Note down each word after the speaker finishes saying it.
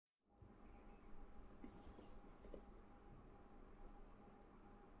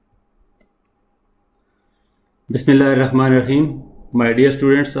Bismillahirrahmanirrahim. My dear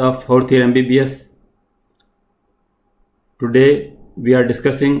students of 4th year MBBS, today we are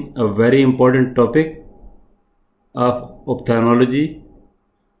discussing a very important topic of ophthalmology,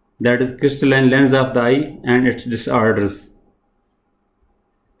 that is crystalline lens of the eye and its disorders.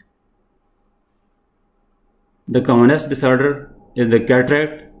 The commonest disorder is the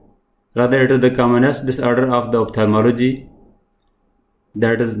cataract. Rather, it is the commonest disorder of the ophthalmology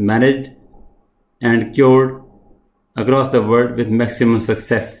that is managed and cured across the world with maximum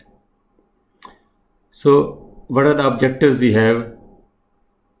success. So, what are the objectives we have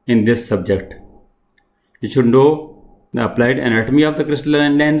in this subject? You should know the applied anatomy of the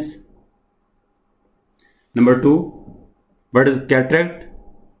crystalline lens. Number 2, what is cataract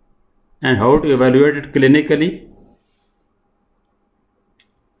and how to evaluate it clinically.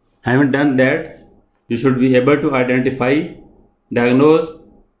 Having done that, you should be able to identify, diagnose,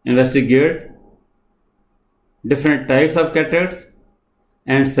 investigate different types of cataracts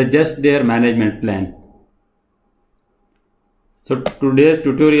and suggest their management plan. So today's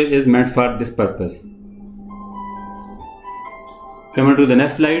tutorial is meant for this purpose. Coming to the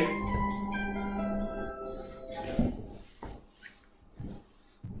next slide.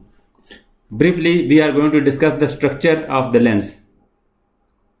 Briefly, we are going to discuss the structure of the lens.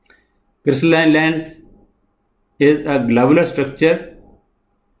 Crystalline lens is a globular structure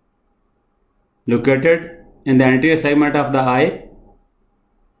located in the anterior segment of the eye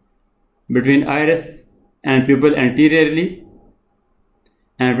between iris and pupil anteriorly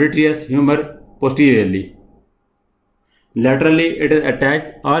and vitreous humor posteriorly. Laterally, it is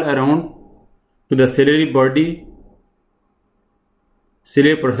attached all around to the ciliary body,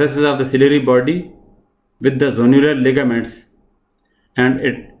 ciliary processes of the ciliary body with the zonular ligaments, and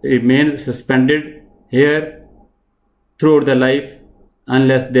it remains suspended here throughout the life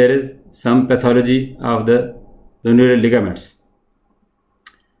unless there is some pathology of the zonular ligaments.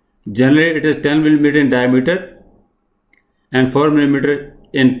 Generally, it is 10 mm in diameter and 4 mm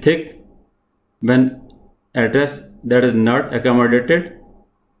in thick when at rest, that is not accommodated.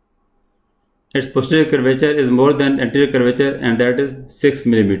 Its posterior curvature is more than anterior curvature, and that is 6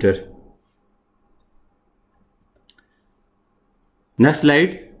 mm. Next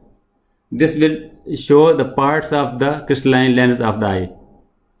slide. This will show the parts of the crystalline lens of the eye.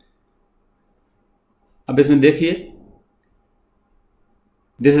 अब इसमें देखिए,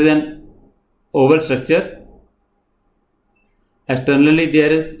 this is an oval structure. Externally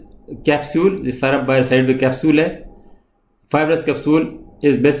there is capsule. this सारा बाहर side पे capsule है. Fibrous capsule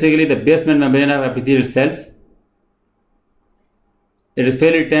is basically the basement membrane of epithelial cells. It is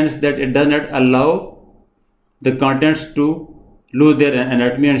fairly tense that it does not allow the contents to lose their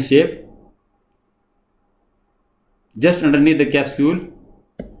anatomy and shape. Just underneath the capsule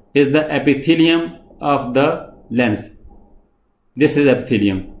is the epithelium of the lens. This is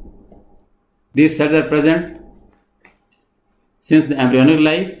epithelium. These cells are present since the embryonic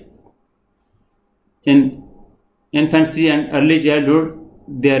life. In infancy and early childhood,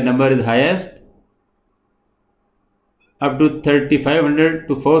 their number is highest, up to 3500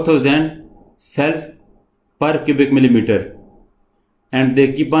 to 4000 cells per cubic millimeter, and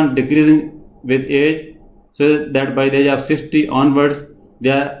they keep on decreasing with age, so that by the age of 60 onwards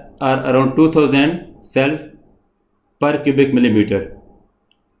there are around 2000 cells per cubic millimeter.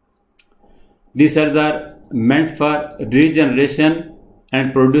 These cells are meant for regeneration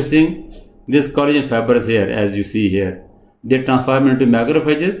and producing these collagen fibers here, as you see here. They transform into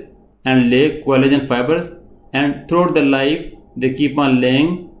macrophages and lay collagen fibers, and throughout the life they keep on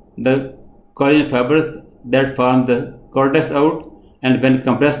laying the collagen fibers that form the cortex out, and when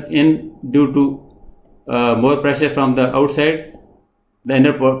compressed in due to more pressure from the outside, the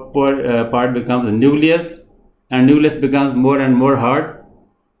inner part becomes the nucleus, and nucleus becomes more and more hard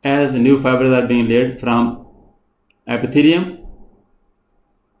as the new fibers are being laid from epithelium,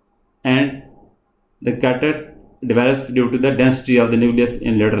 and the cataract develops due to the density of the nucleus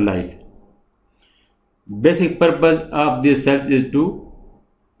in later life. Basic purpose of these cells is to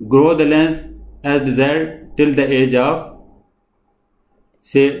grow the lens as desired till the age of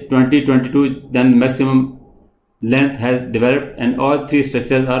say 20-22, then maximum length has developed and all three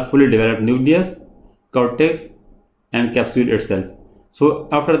structures are fully developed: nucleus, cortex and capsule itself. So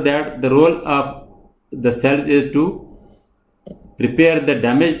after that, the role of the cells is to repair the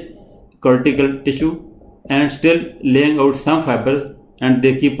damaged cortical tissue and still laying out some fibers, and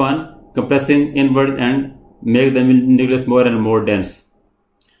they keep on compressing inwards and make the nucleus more and more dense.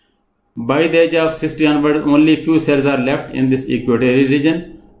 By the age of 60 onwards, only few cells are left in this equatorial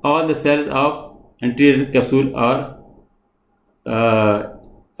region. All the cells of anterior capsule are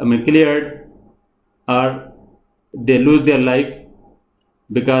cleared, are they lose their life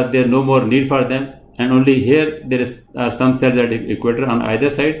because there is no more need for them, and only here there is some cells at the equator on either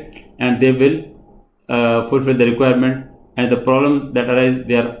side, and they will fulfill the requirement, and the problems that arise,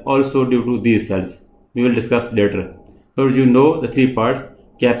 they are also due to these cells. We will discuss later. So you know the three parts: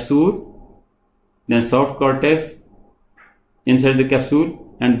 capsule, then soft cortex inside the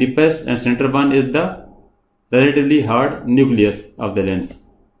capsule, and deepest and center one is the relatively hard nucleus of the lens.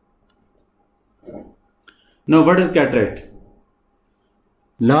 Now what is cataract?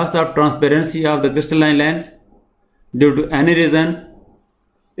 Loss of transparency of the crystalline lens due to any reason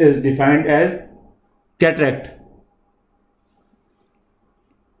is defined as cataract.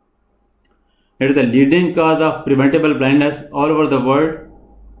 It is the leading cause of preventable blindness all over the world,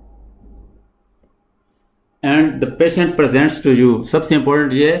 and the patient presents to you. सबसे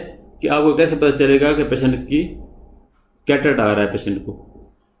important ये है कि आपको कैसे पता चलेगा कि patient की कैटरेक्ट आ रहा है पेशेंट को.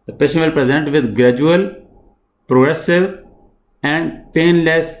 The patient will present with gradual, progressive and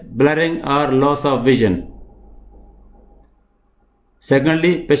painless blurring or loss of vision.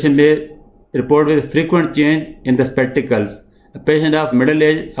 Secondly, patient may report with frequent change in the spectacles. A patient of middle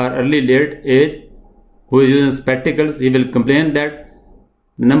age or early late age who is using spectacles, he will complain that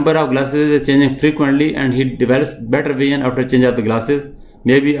the number of glasses is changing frequently, and he develops better vision after change of the glasses,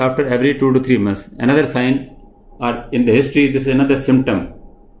 maybe after every 2 to 3 months. Another sign, or in the history, this is another symptom.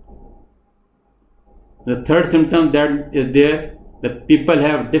 The third symptom that is there, that people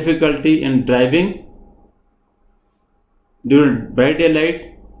have difficulty in driving during bright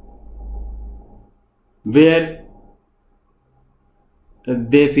daylight, where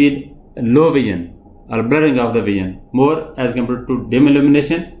they feel low vision or blurring of the vision more as compared to dim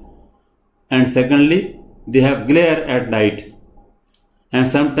illumination. And secondly, they have glare at night, and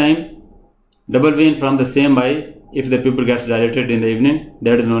sometimes double vision from the same eye if the pupil gets dilated in the evening.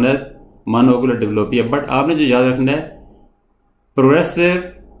 That is known as monocular diplopia. But आपने जो याद रखना है,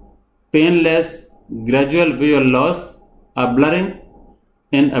 progressive, painless, gradual visual loss or blurring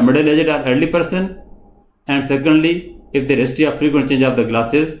in a middle-aged or early person, and secondly, if the history of frequent change of the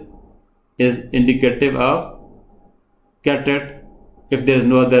glasses is indicative of cataract, if there is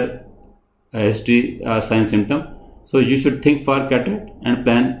no other history or sign symptom. So you should think for cataract and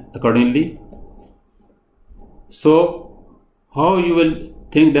plan accordingly. So how you will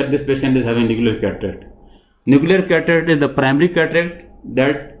think that this patient is having nuclear cataract? Nuclear cataract is the primary cataract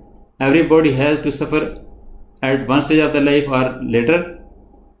that everybody has to suffer at one stage of the life or later,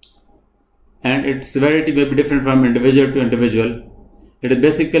 and its severity may be different from individual to individual. It is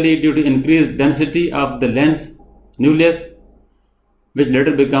basically due to increased density of the lens nucleus, which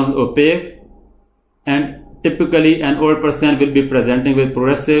later becomes opaque, and typically an old person will be presenting with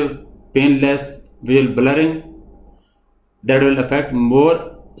progressive, painless visual blurring that will affect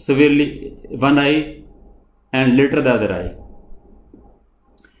more severely one eye and later the other eye.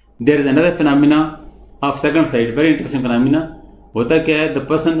 There is another phenomena of second sight, very interesting phenomena. होता क्या है, the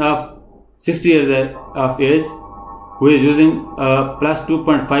person of 60 years of age who is using plus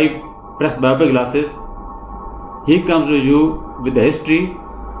 2.5 press biopic glasses, he comes to you with the history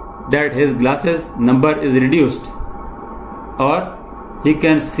that his glasses number is reduced, or he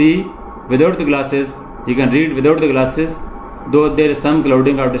can see without the glasses, he can read without the glasses, though there is some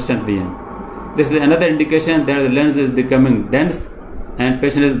clouding of distant vision. This is another indication that the lens is becoming dense and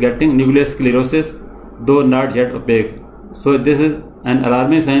patient is getting nuclear sclerosis, though not yet opaque. So this is an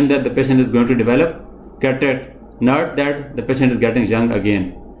alarming sign that the patient is going to develop cataract, not that the patient is getting young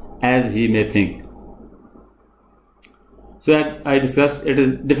again, as he may think. So I discussed, it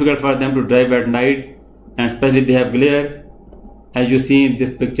is difficult for them to drive at night, and especially they have glare. As you see in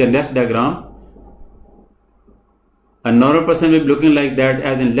this picture, next diagram, a normal person will be looking like that,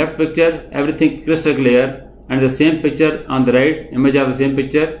 as in left picture everything crystal clear, and the same picture on the right, image of the same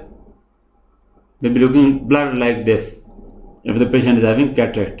picture will be looking blurred like this if the patient is having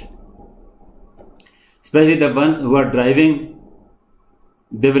cataract. Especially the ones who are driving,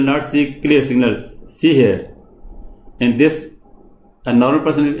 they will not see clear signals. See here, in this, a normal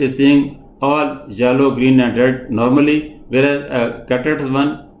person is seeing all yellow, green and red normally, whereas a cataract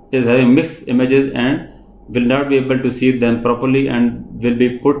one is having mixed images and will not be able to see them properly, and will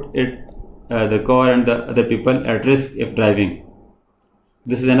be put the car and the other people at risk if driving.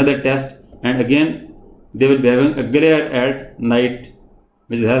 This is another test, and again they will be having a glare at night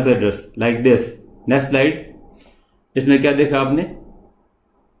which is hazardous like this. Next slide. इसमें क्या देखा आपने?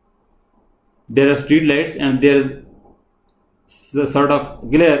 There are street lights and there is a sort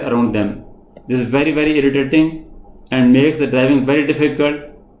of glare around them. This is very irritating and makes the driving very difficult.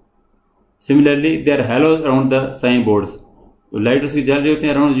 Similarly, there are halos around the signboards. Light उसकी जल रही होती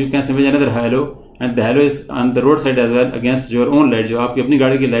हैं around, you can imagine another halo, and the halo is on the road side as well against your own light. जो आपकी अपनी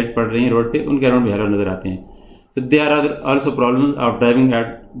गाड़ी की लाइट पड़ रही है रोड पे, उनके अराउंड भी halo नजर आते हैं. So there are also problems of driving at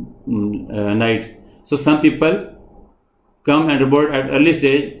night. So some people come and report at early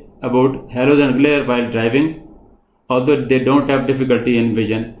stage about halos and glare while driving, although they don't have difficulty in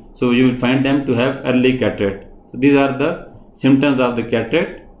vision. So you will find them to have early cataract. So these are the symptoms of the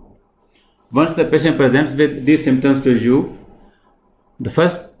cataract. Once the patient presents with these symptoms to you, the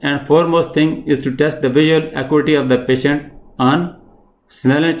first and foremost thing is to test the visual acuity of the patient on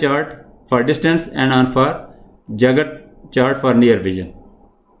Snellen chart for distance and on for Jagger chart for near vision.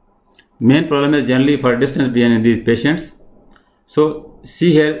 Main problem is generally for distance vision in these patients. So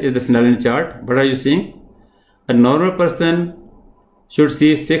see, here is the Snellen chart. What are you seeing? A normal person should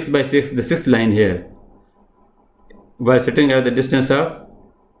see 6 by 6, the sixth line here, while sitting at the distance of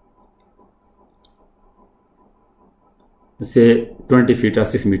say 20 feet or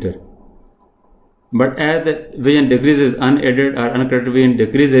 6 meter. But as the vision decreases, unaided or uncorrected vision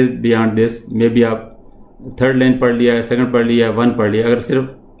decreases beyond this, maybe आप third line पढ़ लिया, second पढ़ लिया, 1 पढ़ लिया, अगर सिर्फ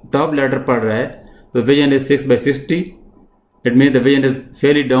top letter पढ़ रहा है तो vision is 6 by 60. It mean the vision is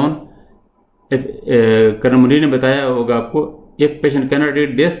fairly down. If करण मुनी ने बताया होगा आपको, if patient cannot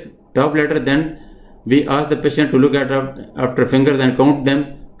read this top letter, then we ask the patient to look at after fingers and count them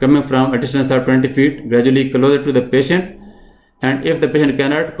coming from a distance of 20 feet gradually closer to the patient. And if the patient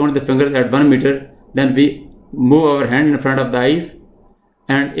cannot count the fingers at 1 meter, then we move our hand in front of the eyes.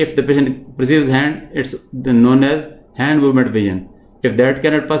 And if the patient perceives hand, it's known as hand movement vision. If that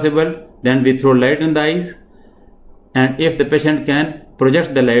cannot possible, then we throw light in the eyes. And if the patient can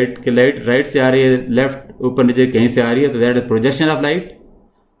project the light, कि light right से आ रही है, left ऊपर नीचे कहीं से आ रही है, तो that is projection of light.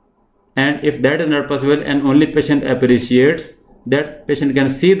 And if that is not possible and only patient appreciates, that patient can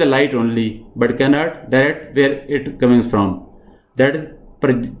see the light only but cannot direct where it coming from. That is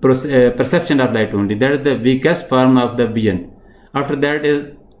perception of light only. That is the weakest form of the vision. After that is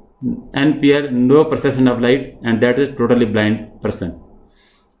NPR, no perception of light, and that is totally blind person.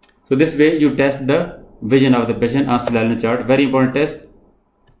 So this way you test the vision of the patient on Snellen chart. Very important test.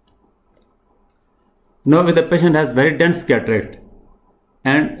 Now if the patient has very dense cataract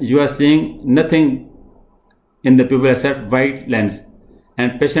and you are seeing nothing in the pupil except white lens,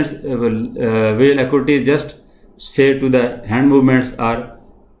 and patient's visual acuity is just say to the hand movements or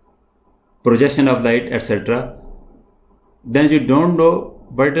projection of light, etc., then you don't know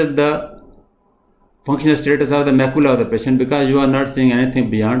what is the functional status of the macula of the patient, because you are not seeing anything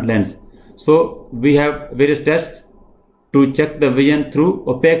beyond lens. So we have various tests to check the vision through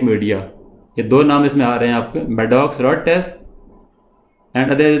opaque media. ये दो नाम इसमें आ रहे हैं आपके, Maddox rod test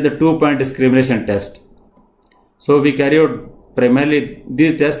and other is the 2-point discrimination test. So we carry out primarily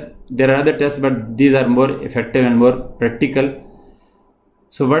these tests. There are other tests, but these are more effective and more practical.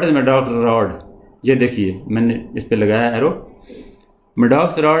 So what is Maddox rod? ये देखिए मैंने इस पे लगाया arrow.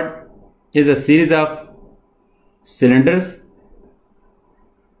 Maddox rod is a series of cylinders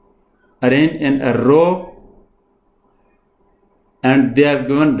arranged in a row and they are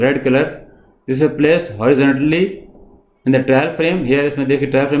given red color. This is placed horizontally in the trial frame. Here इसमें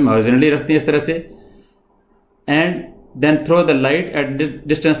देखिए trial frame horizontally रखते हैं इस तरह से, and then throw the light at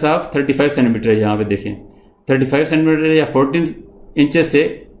distance of 35 centimeter. यहाँ पे देखें 35 centimeter या 14 inches से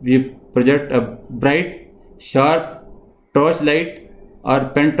we project a bright sharp torch light or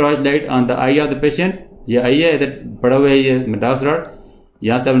pen torch light on the eye of the patient. ये आई है, इधर पड़ा हुआ है ये Maddox rod,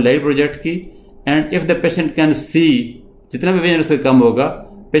 यहाँ से हमने लाइट प्रोजेक्ट की. And if the patient can see, जितना भी विजन उससे कम होगा,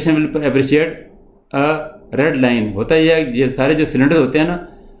 patient will appreciate a red line. होता ये सारे जो सिलेंडर होते हैं ना,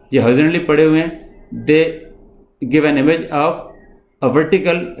 ये हॉरिजॉन्टली पड़े हुए हैं, they give an image of a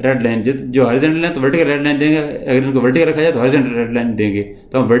vertical red line. जो हॉरिजॉन्टल है तो वर्टिकल रेड लाइन देंगे, अगर इनको वर्टिकल रखा जाए तो हॉरिजॉन्टल रेड लाइन देंगे.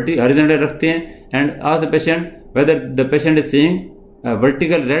 तो हम हॉरिजॉन्टल रखते हैं and ask the patient whether the patient is seeing a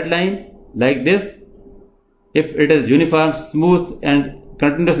vertical red line like this. If it is uniform, smooth and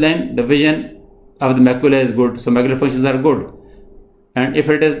continuous line, the vision of the macula is good, so macular functions are good. And if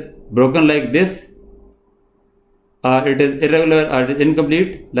it is broken like this, or it is irregular or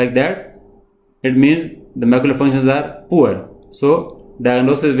incomplete like that, it means the macular functions are poor. So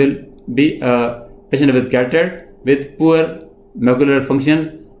diagnosis will be a patient with cataract with poor macular functions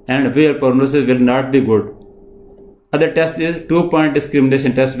and visual prognosis will not be good. Other test is 2-point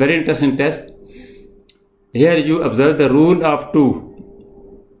discrimination test. Very interesting test. Here you observe the rule of 2.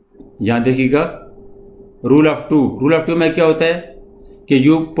 यहाँ देखिएगा rule of 2. Rule of 2 में क्या होता है कि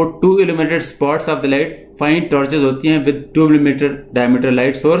you put 2 illuminated spots of the light. Fine torches होती हैं with 2 mm diameter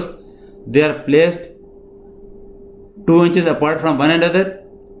light source. They are placed 2 inches apart from one another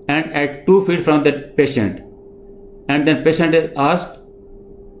and at 2 feet from the patient. And then patient is asked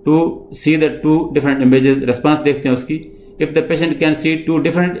to see the two different images. Response देखते हैं उसकी. If the patient can see two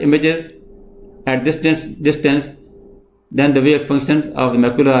different images at distance, then the wave functions of the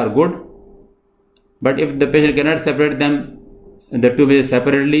macula are good. But if the patient cannot separate them, the two images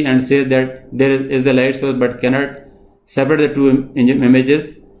separately, and says that there is the light source but cannot separate the two images,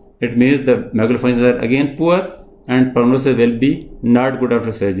 it means the macular functions are again poor and prognosis will be not good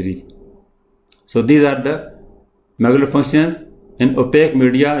after surgery. So these are the macular functions in opaque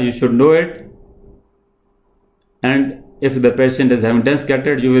media. You should know it. And if the patient is having dense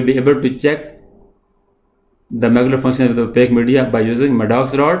cataract, you will be able to check the macular function of the opaque media by using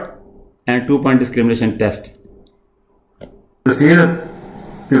Maddox rod and 2-point discrimination test. To see the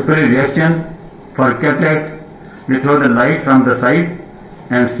pupillary reaction for cataract, we throw the light from the side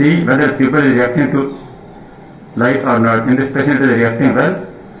and see whether pupil is reacting to light or not. In this patient, it is reacting well.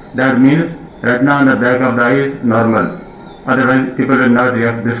 That means retina on the back of the eye is normal. Otherwise, people will not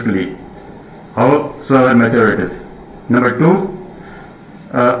react briskly, howsoever mature it is. Number 2,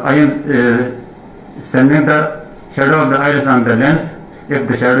 I am sending the shadow of the iris on the lens. If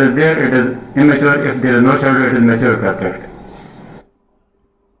the shadow is there, it is immature. If there is no shadow, it is mature cataract.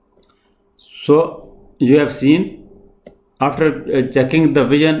 So you have seen, after checking the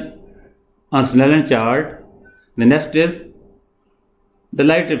vision on Snellen chart, the next is the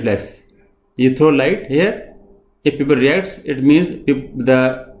light reflex. You throw light here. If pupil reacts, it means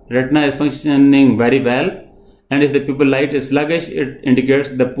the retina is functioning very well, and if the pupil light is sluggish, it indicates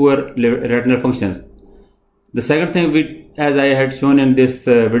the poor retinal functions. The second thing, as I had shown in this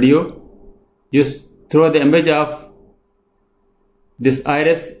video, you throw the image of this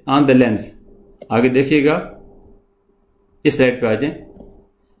iris on the lens. आगे देखिएगा, इस side पे आ जाएं.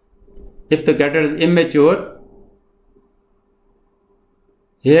 If the cataract is immature,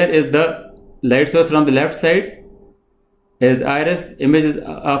 here is the light source from the left side. As iris, images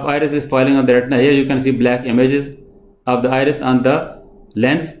of iris is falling on the retina. Here you can see black images of the iris on the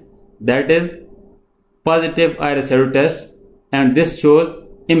lens. That is positive iris shadow test, and this shows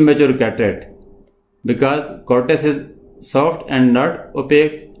immature cataract because cortex is soft and not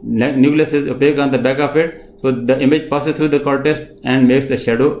opaque. Nucleus is opaque on the back of it, so the image passes through the cortex and makes a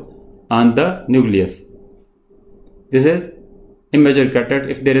shadow on the nucleus. This is immature cataract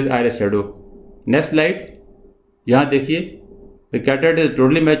if there is iris shadow. Next slide. यहाँ देखिए, the cataract is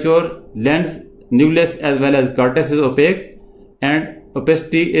totally mature, lens, nucleus as well as cortex is opaque, and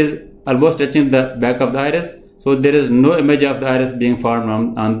opacity is almost touching the back of the iris, so there is no image of the iris being formed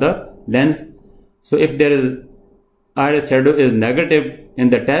on the lens. So if there is iris shadow is negative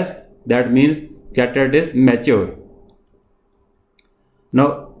in the test, that means cataract is mature.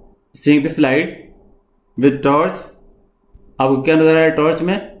 Now seeing this slide with torch, आपको क्या नजर आया torch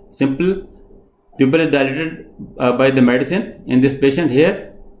में? Simple. Pupil is dilated by the medicine in this patient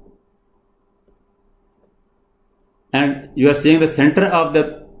here, and you are seeing the center of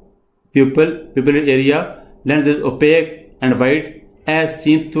the pupillary area. Lens is opaque and white as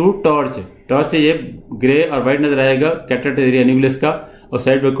seen through torch. Torch से ये grey और white नजर आएगा cataract area nucleus का, और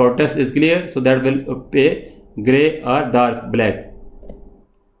side पे cortex is clear, so that will pay grey और dark black.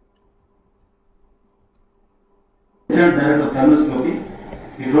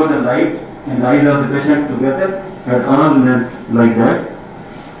 You throw the light in the eyes of the patient together at arm's length like that,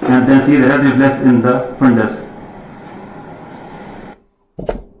 and then see the red reflex in the fundus.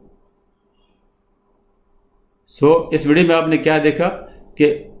 So इस video में आपने क्या देखा कि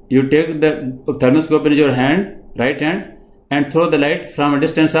you take the ophthalmoscope in your hand, right hand, and throw the light from a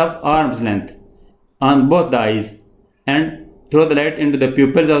distance of arm's length on both the eyes, and throw the light into the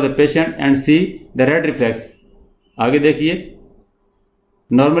pupils of the patient and see the red reflex. आगे देखिए,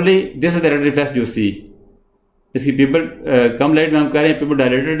 normally this is the red reflex you see. इसकी people come light में हम कह रहे हैं people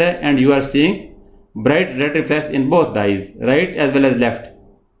dilated है, and you are seeing bright red reflex in both the eyes, right as well as left.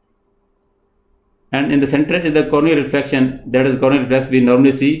 And in the centre is the corneal reflection, that is corneal reflex we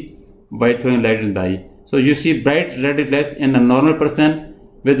normally C bye throwing light in the I. So you see bright red reflex in a normal person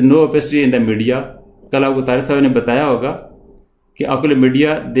with no opacity in the media. कल आपको तारिक साहब ने बताया होगा कि ocular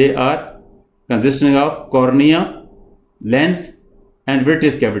media they are consisting of cornea, lens and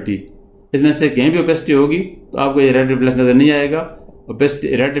vitreous cavity. इसमें से कहीं भी ओपेसिटी होगी तो आपको ये रेड रिफ्लेक्स नजर नहीं आएगा.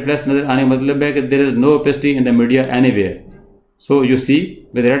 ओपेसिटी रेड रिफ्लेक्स नजर आने का मतलब है कि there is no opacity in the media anywhere. So you see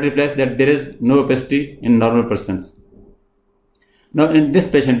with red reflex that there is no opacity in normal persons. Now in this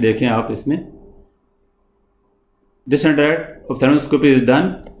patient देखें आप, इसमें distant direct ophthalmoscopy is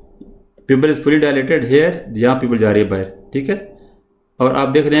done. People is fully dilated hair, जहां people जा रही है बाहर, ठीक है. और आप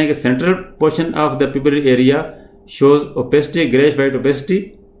देख रहे हैं कि central portion of the pupillary area shows opacity, grayish white opacity,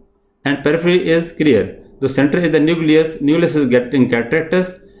 and periphery is clear. The center is the nucleus. Nucleus is getting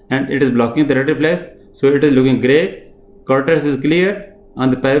cataractus, and it is blocking the red reflex, so it is looking gray. Cortex is clear on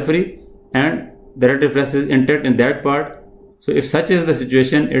the periphery and the red reflex is intact in that part. So if such is the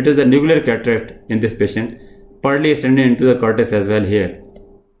situation, it is the nuclear cataract in this patient, partly extending into the cortex as well here.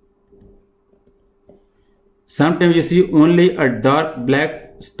 Sometimes you see only a dark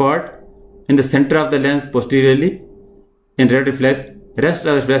black spot in the center of the lens posteriorly in red reflex. Rest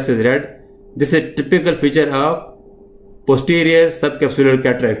of the reflex is red. This is a typical feature of posterior subcapsular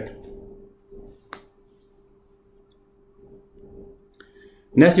cataract.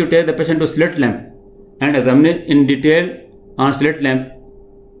 Next, you take the patient to slit lamp and examine it in detail on slit lamp.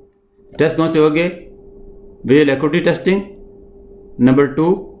 Test कौन से हो गए? Visual acuity testing. Number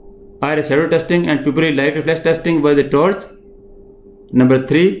 2, iris shadow testing and pupillary light reflex testing by the torch. Number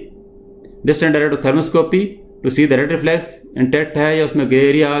 3, distant direct thermoscopy to see the red reflex intact है या उसमें gray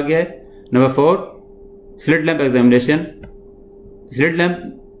area आ गया है. Number 4, slit lamp examination. Slit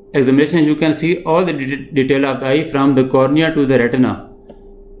lamp examination, you can see all the detail of the eye from the cornea to the retina.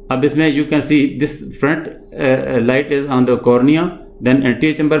 अब इसमें you can see this front light is on the cornea, then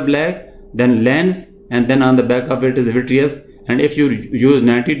anterior chamber black, then lens, and then on the back of it is vitreous. And if you use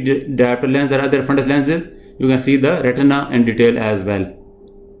 90 diopter lens or other fundus lenses, you can see the retina in detail as well.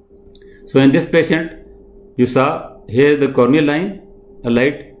 So in this patient, you saw here is the corneal line, a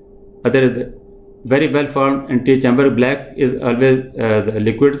light, other is the very well formed anterior chamber. Black is always the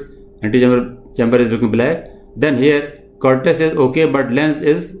liquids, anterior chamber is looking black. Then here cortex is okay, but lens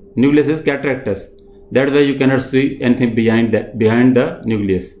is, nucleus is cataractous. That's why you cannot see anything behind the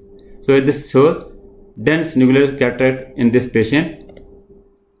nucleus. So this shows dense nuclear cataract in this patient.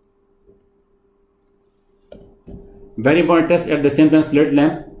 Very important test at the same time slit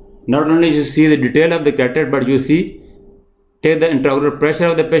lamp. Not only you see the detail of the cataract, but you take the intraocular pressure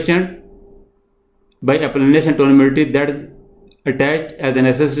of the patient by applanation tonometer that is attached as an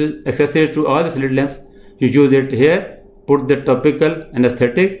accessory to all the slit lamps. You use it here, put the topical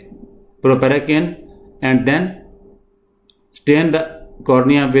anesthetic, proparacaine, and then stain the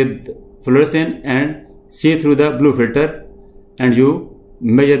cornea with fluorescein and see through the blue filter, and you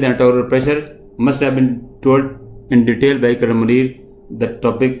measure the intraocular pressure. Must have been told in detail by Munir. The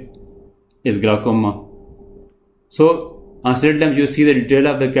topic is glaucoma. So on slit lamp you see the detail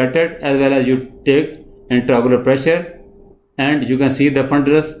of the cataract as well as you take intraocular pressure, and you can see the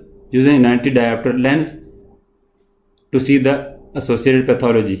fundus using 90 diopter lens to see the associated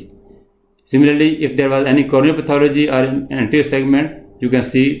pathology. Similarly, if there was any corneal pathology or an anterior segment, you can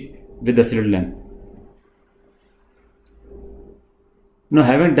see with the slit lamp. Now,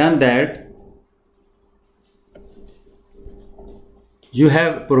 having done that, you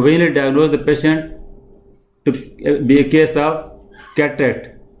have provisionally diagnosed the patient to be a case of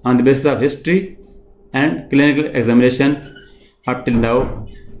cataract on the basis of history and clinical examination up till now.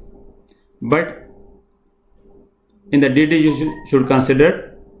 But in the DD you should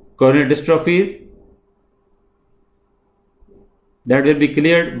consider corneal dystrophies that will be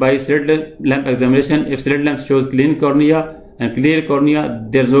cleared by slit lamp examination. If slit lamp shows clean cornea and clear cornea,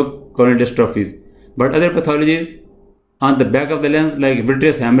 there is no corneal dystrophies. But other pathologies on the back of the lens like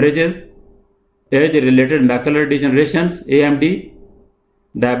vitreous hemorrhages, age-related macular degenerations, AMD,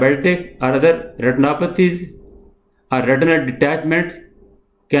 diabetic or other retinopathies or retinal detachments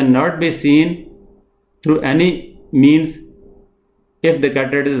cannot be seen through any means if the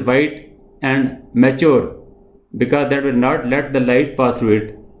cataract is white and mature, because that will not let the light pass through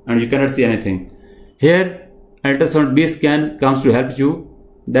it and you cannot see anything. Here ultrasound B scan comes to help you.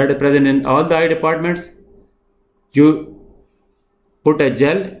 That is present in all the eye departments. You put a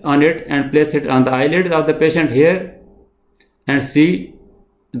gel on it and place it on the eyelids of the patient here and see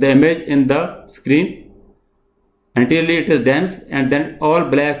the image in the screen. Anteriorly it is dense and then all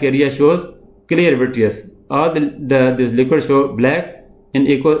black area shows clear vitreous. All this liquid show black in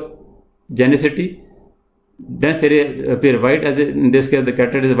echogenicity. Dense area appear white, as in this case the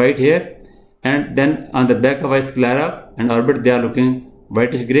cataract is white here, and then on the back of eye sclera and orbit they are looking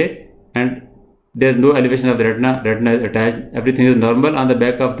whitish grey, and there is no elevation of the retina is attached, everything is normal on the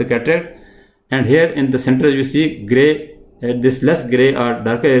back of the cataract. And here in the center you see grey, this less grey or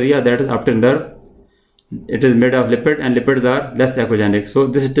darker area, that is optic nerve. It is made of lipid and lipids are less echogenic. So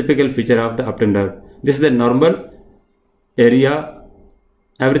this is typical feature of the optic nerve. This is the normal area,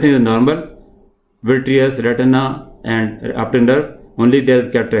 everything is normal, vitreous, retina and optic nerve, only there is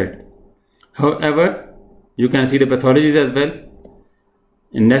cataract. However, you can see the pathologies as well.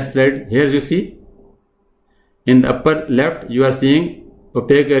 In next slide, here you see in the upper left you are seeing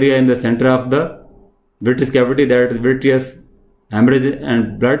opaque area in the center of the vitreous cavity, that is vitreous hemorrhage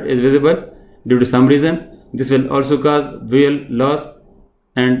and blood is visible due to some reason. This will also cause visual loss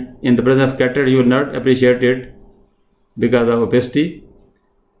and in the presence of cataract you will not appreciate it because of opacity.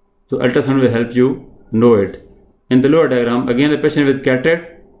 So ultrasound will help you know it. In the lower diagram, again the patient with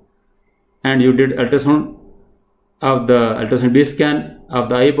cataract, and you did ultrasound B scan of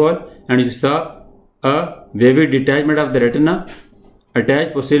the eyeball, and you saw a wavy detachment of the retina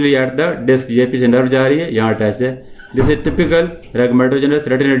attached posteriorly at the disc. ये पीछे nerve जा रही है, यहाँ attached है. This is typical rhegmatogenous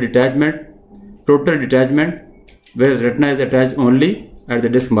retinal detachment, total detachment, where retina is attached only at the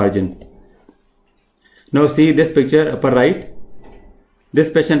disc margin. Now see this picture upper right. This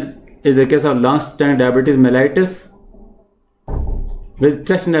patient is a case of long-standing diabetes mellitus with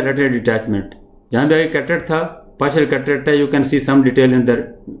tractional retinal detachment. यहाँ भी आगे cataract था, partial cataract है. You can see some detail in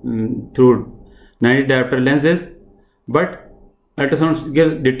the through 90 diopter lenses, but ultrasound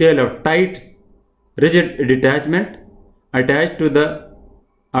gives detail of tight, rigid detachment attached to the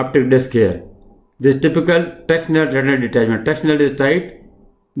optic disc here. This is typical tractional retinal detachment. Tractional is tight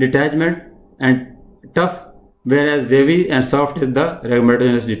detachment and tough, whereas wavy and soft is the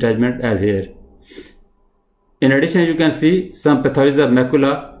rhegmatogenous detachment as here. In addition, you can see some pathology of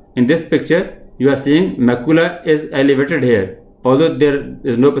macula. In this picture, you are seeing macula is elevated here, although there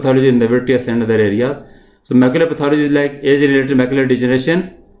is no pathology in the vitreous and other areas. So macular pathology is like age-related macular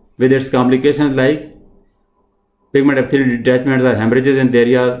degeneration with its complications like pigment epithelial detachments or hemorrhages in the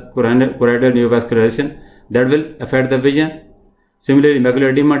area choroidal neovascularization that will affect the vision. Similarly,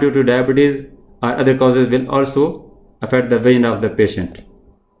 macular edema due to diabetes or other causes will also affect the vision of the patient.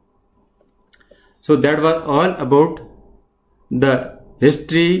 So that was all about the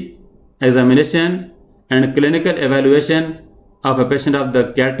history, examination and clinical evaluation of a patient of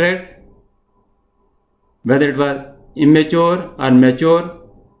the cataract, whether it was immature or mature,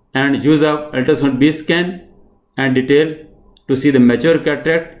 and use of ultrasound B scan and detail to see the mature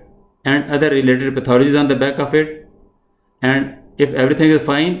cataract and other related pathologies on the back of it. And if everything is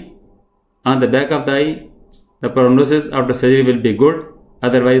fine on the back of the eye, the prognosis after surgery will be good,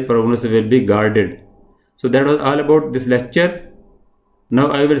 otherwise prognosis will be guarded. So that was all about this lecture.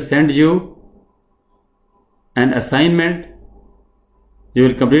 Now I will send you an assignment. You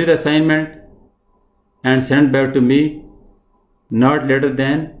will complete the assignment and send back to me not later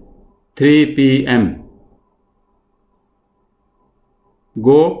than 3 p.m.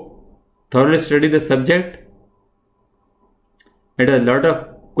 Go thoroughly study the subject. It has a lot of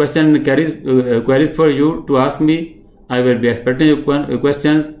questions and queries for you to ask me. I will be expecting your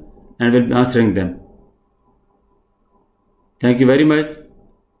questions and will be answering them. Thank you very much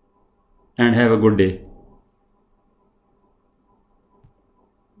and have a good day.